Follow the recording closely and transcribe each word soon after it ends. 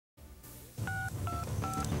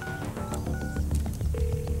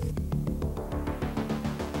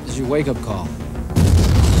is your wake-up call.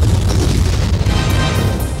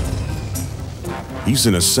 He's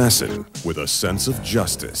an assassin with a sense of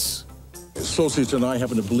justice. Associates and I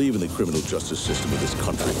happen to believe in the criminal justice system of this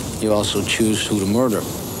country. You also choose who to murder.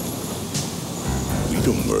 We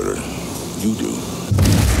don't murder. You do.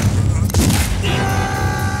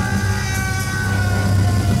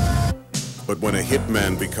 But when a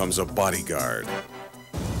hitman becomes a bodyguard,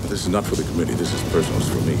 This is not for the committee. This is personal. It's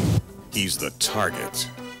for me. he's the target.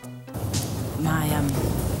 My,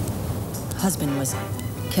 husband was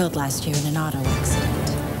killed last year in an auto accident.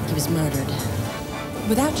 He was murdered.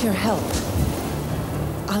 Without your help,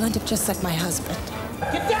 I'll end up just like my husband.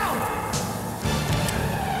 Get down!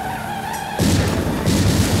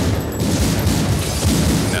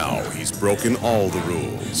 Now he's broken all the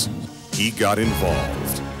rules. He got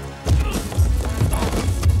involved.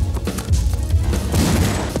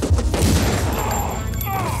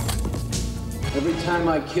 Every time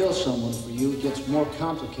I kill someone for you, it gets more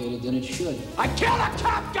complicated than it should. I killed a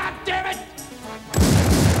cop, goddammit!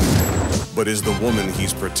 But is the woman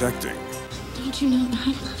he's protecting Don't you know that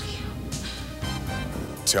I love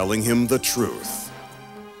you? telling him the truth?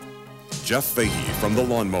 Jeff Fahey from The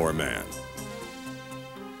Lawnmower Man.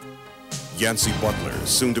 Yancey Butler,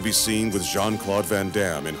 soon to be seen with Jean-Claude Van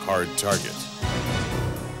Damme in Hard Target.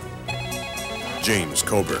 James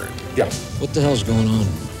Coburn. What the hell's going on?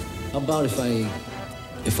 How about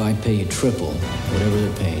if I pay you triple whatever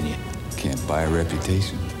they're paying you? Can't buy a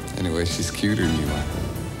reputation. Anyway, she's cuter than you are.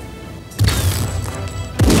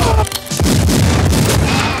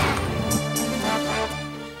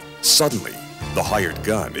 Suddenly, the hired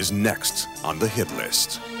gun is next on the hit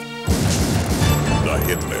list. The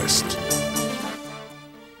hit list.